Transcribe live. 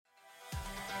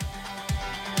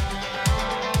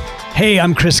Hey,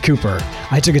 I'm Chris Cooper.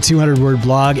 I took a 200-word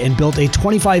blog and built a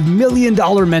 $25 million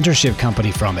mentorship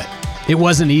company from it. It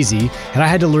wasn't easy, and I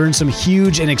had to learn some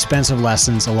huge and expensive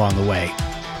lessons along the way.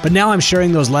 But now I'm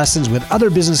sharing those lessons with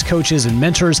other business coaches and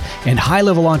mentors and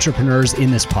high-level entrepreneurs in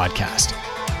this podcast.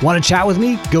 Want to chat with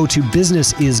me? Go to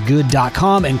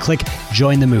businessisgood.com and click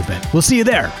Join the Movement. We'll see you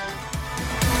there.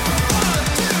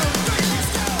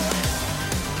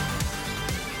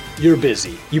 You're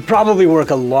busy. You probably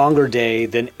work a longer day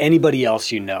than anybody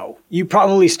else you know. You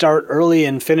probably start early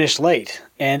and finish late,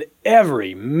 and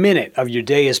every minute of your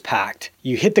day is packed.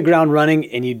 You hit the ground running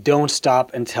and you don't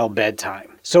stop until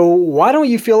bedtime. So why don't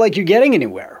you feel like you're getting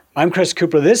anywhere? I'm Chris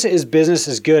Cooper. This is Business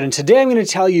is Good, and today I'm going to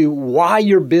tell you why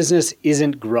your business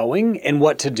isn't growing and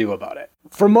what to do about it.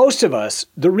 For most of us,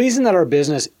 the reason that our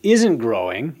business isn't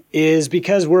growing is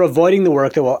because we're avoiding the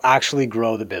work that will actually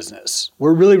grow the business.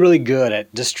 We're really good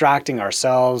at distracting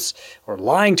ourselves or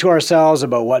lying to ourselves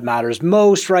about what matters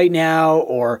most right now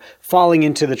or falling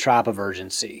into the trap of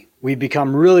urgency. We've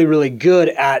become really good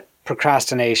at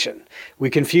procrastination. We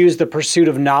confuse the pursuit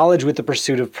of knowledge with the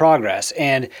pursuit of progress.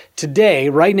 And today,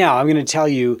 right now, I'm going to tell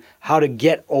you how to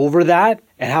get over that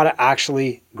and how to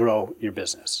actually grow your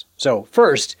business. So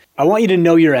first, I want you to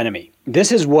know your enemy.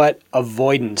 This is what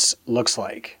avoidance looks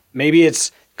like. Maybe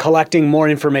it's collecting more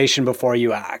information before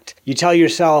you act. You tell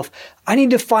yourself, I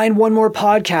need to find one more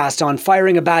podcast on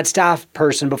firing a bad staff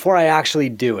person before I actually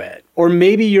do it. Or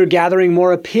maybe you're gathering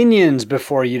more opinions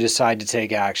before you decide to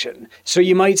take action. So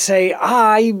you might say,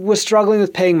 I was struggling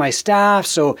with paying my staff,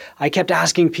 so I kept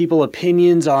asking people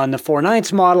opinions on the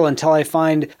 4/9 model until I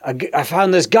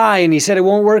found this guy and he said it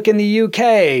won't work in the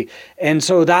UK. And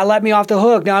so that let me off the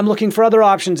hook. Now I'm looking for other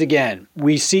options again.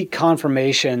 We seek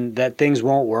confirmation that things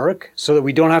won't work so that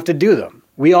we don't have to do them.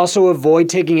 We also avoid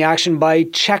taking action by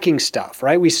checking stuff,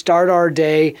 right? We start our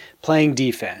day playing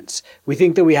defense. We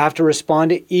think that we have to respond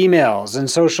to emails and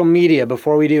social media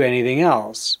before we do anything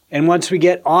else. And once we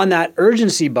get on that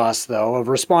urgency bus, though, of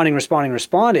responding,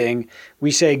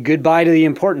 we say goodbye to the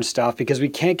important stuff because we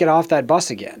can't get off that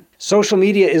bus again. Social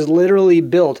media is literally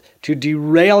built to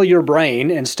derail your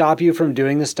brain and stop you from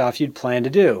doing the stuff you'd plan to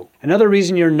do. Another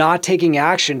reason you're not taking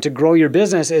action to grow your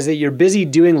business is that you're busy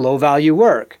doing low-value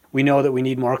work. We know that we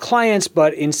need more clients,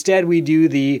 but instead we do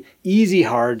the easy,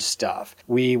 hard stuff.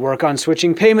 We work on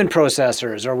switching payment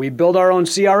processors, or we build our own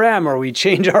CRM, or we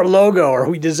change our logo, or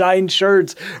we design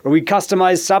shirts, or we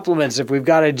customize supplements if we've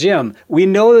got a gym. We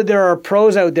know that there are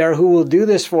pros out there who will do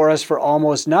this for us for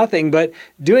almost nothing, but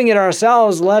doing it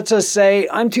ourselves lets us say,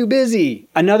 I'm too busy.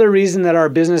 Another reason that our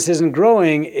business isn't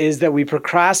growing is that we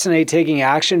procrastinate taking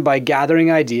action by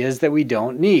gathering ideas that we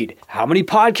don't need. How many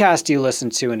podcasts do you listen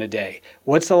to in a day?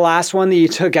 What's the last one that you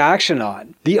took action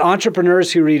on? The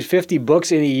entrepreneurs who read 50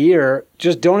 books in a year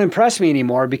just don't impress me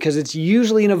anymore because it's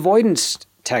usually an avoidance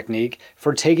technique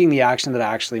for taking the action that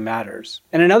actually matters.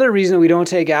 And another reason we don't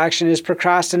take action is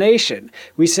procrastination.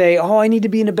 We say, I need to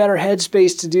be in a better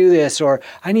headspace to do this, or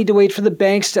I need to wait for the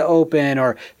banks to open,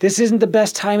 or this isn't the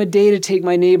best time of day to take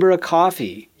my neighbor a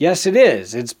coffee. Yes, it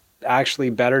is. It's actually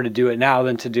better to do it now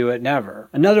than to do it never.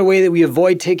 Another way that we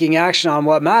avoid taking action on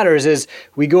what matters is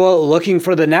we go out looking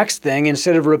for the next thing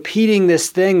instead of repeating this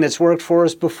thing that's worked for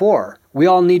us before. We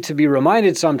all need to be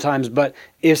reminded sometimes, but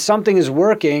if something is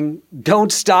working,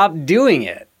 don't stop doing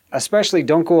it. Especially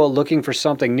don't go out looking for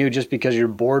something new just because you're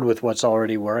bored with what's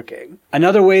already working.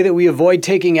 Another way that we avoid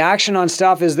taking action on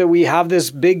stuff is that we have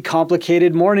this big,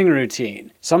 complicated morning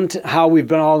routine. Somehow we've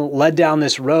been all led down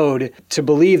this road to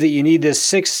believe that you need this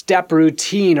 6-step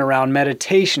routine around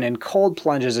meditation and cold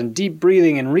plunges and deep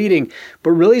breathing and reading,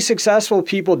 but really successful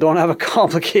people don't have a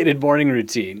complicated morning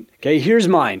routine. Okay, here's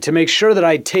mine to make sure that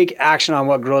I take action on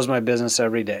what grows my business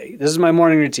every day. This is my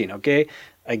morning routine, okay?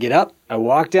 I get up, I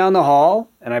walk down the hall,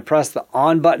 and I press the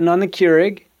on button on the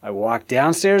Keurig. I walk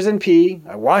downstairs and pee.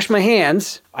 I wash my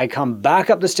hands. I come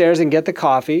back up the stairs and get the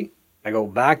coffee. I go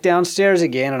back downstairs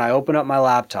again and I open up my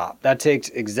laptop. That takes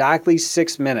exactly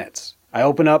 6 minutes. I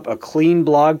open up a clean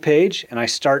blog page and I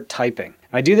start typing.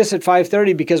 I do this at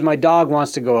 5:30 because my dog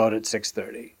wants to go out at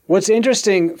 6:30. What's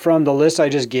interesting from the list I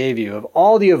just gave you of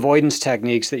all the avoidance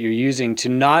techniques that you're using to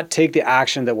not take the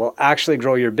action that will actually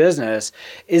grow your business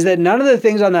is that none of the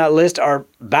things on that list are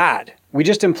bad. We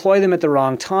just employ them at the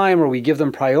wrong time, or we give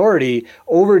them priority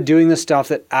over doing the stuff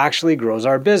that actually grows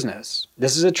our business.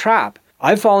 This is a trap.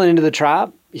 I've fallen into the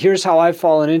trap. Here's how I've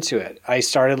fallen into it. I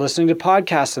started listening to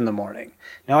podcasts in the morning.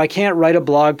 Now, I can't write a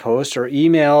blog post or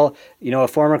email, a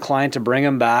former client to bring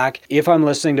them back if I'm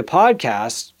listening to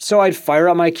podcasts. So I'd fire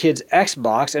up my kid's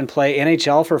Xbox and play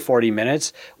NHL for 40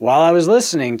 minutes while I was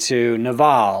listening to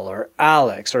Naval or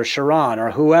Alex or Sharon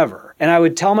or whoever. And I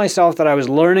would tell myself that I was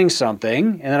learning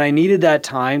something and that I needed that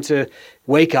time to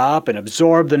wake up and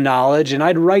absorb the knowledge, and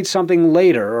I'd write something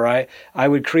later, or I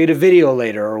would create a video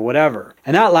later or whatever.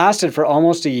 And that lasted for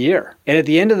almost a year. And at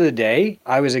the end of the day,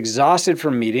 I was exhausted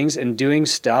from meetings and doing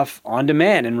stuff on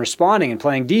demand and responding and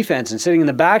playing defense and sitting in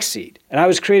the back seat. And I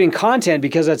was creating content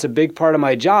because that's a big part of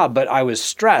my job, but I was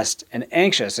stressed and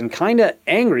anxious and kind of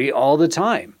angry all the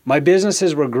time. My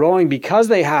businesses were growing because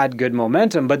they had good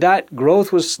momentum, but that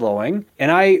growth was slowing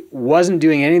and I wasn't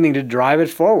doing anything to drive it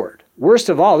forward. Worst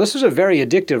of all, this was a very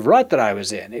addictive rut that I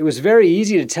was in. It was very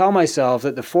easy to tell myself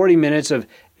that the 40 minutes of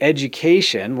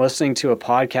education, listening to a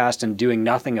podcast and doing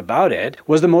nothing about it,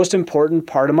 was the most important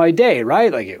part of my day,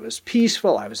 right? Like, it was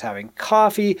peaceful. I was having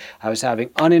coffee. I was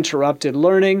having uninterrupted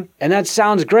learning. And that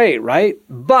sounds great, right?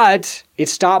 But it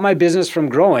stopped my business from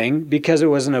growing because it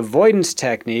was an avoidance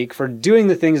technique for doing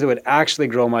the things that would actually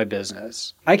grow my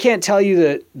business. I can't tell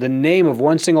you the name of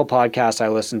one single podcast I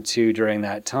listened to during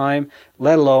that time,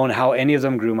 let alone how any of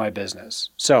them grew my business.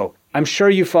 So I'm sure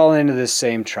you've fallen into this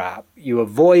same trap. You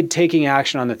avoid taking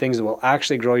action on the things that will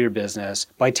actually grow your business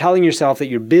by telling yourself that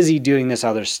you're busy doing this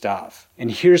other stuff.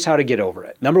 And here's how to get over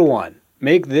it. Number 1,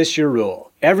 make this your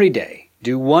rule. Every day,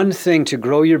 do one thing to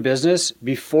grow your business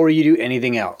before you do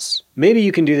anything else. Maybe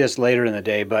you can do this later in the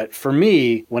day, but for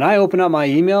me, when I open up my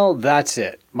email, that's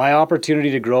it. My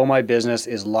opportunity to grow my business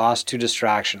is lost to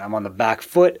distraction. I'm on the back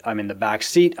foot, I'm in the back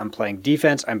seat, I'm playing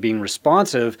defense, I'm being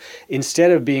responsive instead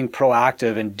of being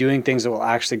proactive and doing things that will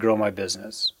actually grow my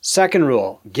business. Second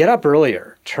rule, get up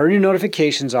earlier, turn your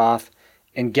notifications off,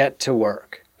 and get to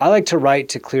work. I like to write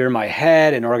to clear my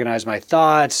head and organize my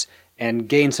thoughts and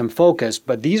gain some focus,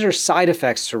 but these are side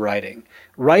effects to writing.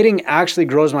 Writing actually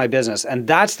grows my business, and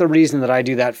that's the reason that I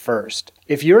do that first.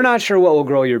 If you're not sure what will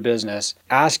grow your business,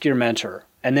 ask your mentor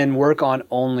and then work on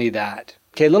only that.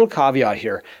 Okay, little caveat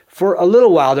here. For a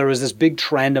little while, there was this big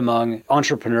trend among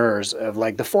entrepreneurs of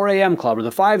like the 4 a.m. club or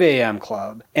the 5 a.m.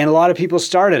 club. And a lot of people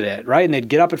started it, right? And they'd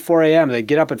get up at 4 a.m., they'd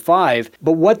get up at 5.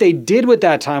 But what they did with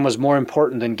that time was more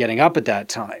important than getting up at that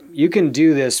time. You can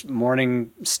do this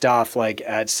morning stuff like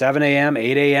at 7 a.m.,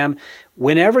 8 a.m.,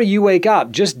 whenever you wake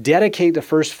up, just dedicate the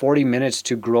first 40 minutes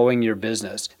to growing your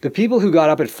business. The people who got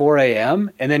up at 4 a.m.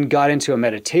 and then got into a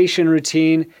meditation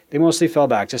routine, they mostly fell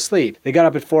back to sleep. They got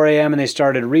up at 4 a.m. and they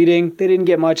started reading. They didn't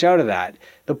get much out of that.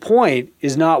 The point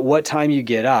is not what time you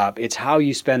get up, it's how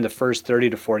you spend the first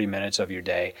 30 to 40 minutes of your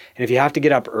day. And if you have to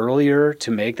get up earlier to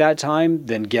make that time,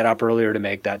 then get up earlier to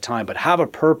make that time, but have a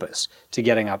purpose to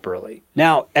getting up early.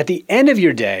 Now, at the end of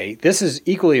your day, this is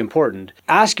equally important,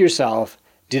 ask yourself,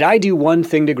 did I do one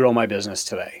thing to grow my business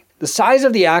today? The size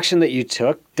of the action that you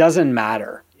took doesn't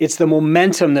matter. It's the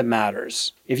momentum that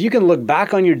matters. If you can look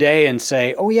back on your day and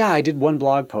say, oh yeah, I did one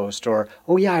blog post, or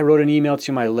oh yeah, I wrote an email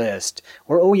to my list,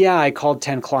 or oh yeah, I called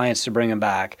 10 clients to bring them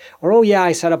back, or oh yeah,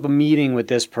 I set up a meeting with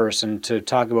this person to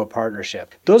talk about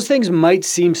partnership. Those things might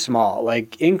seem small,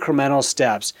 like incremental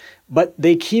steps, but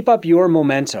they keep up your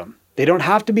momentum. They don't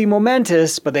have to be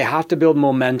momentous, but they have to build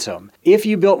momentum. If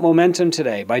you built momentum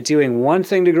today by doing one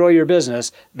thing to grow your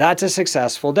business, that's a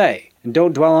successful day. And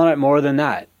don't dwell on it more than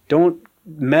that. Don't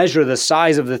measure the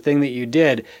size of the thing that you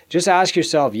did. Just ask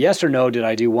yourself, yes or no, did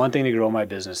I do one thing to grow my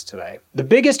business today? The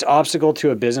biggest obstacle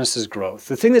to a business is growth.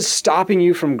 The thing that's stopping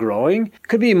you from growing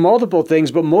could be multiple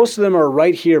things, but most of them are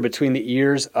right here between the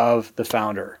ears of the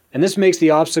founder. And this makes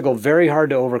the obstacle very hard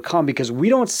to overcome because we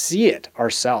don't see it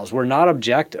ourselves. We're not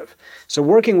objective. So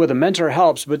working with a mentor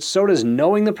helps, but so does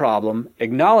knowing the problem,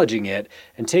 acknowledging it,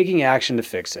 and taking action to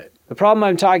fix it. The problem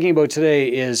I'm talking about today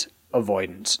is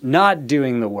avoidance, not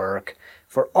doing the work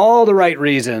for all the right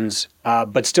reasons,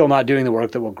 but still not doing the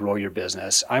work that will grow your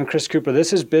business. I'm Chris Cooper.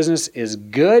 This is Business is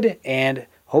Good, and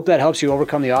hope that helps you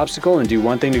overcome the obstacle and do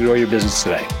one thing to grow your business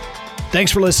today.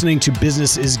 Thanks for listening to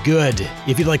Business is Good.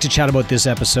 If you'd like to chat about this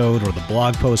episode or the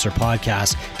blog post or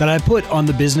podcast that I put on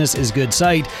the Business is Good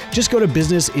site, just go to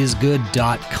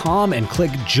businessisgood.com and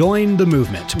click Join the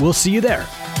Movement. We'll see you there.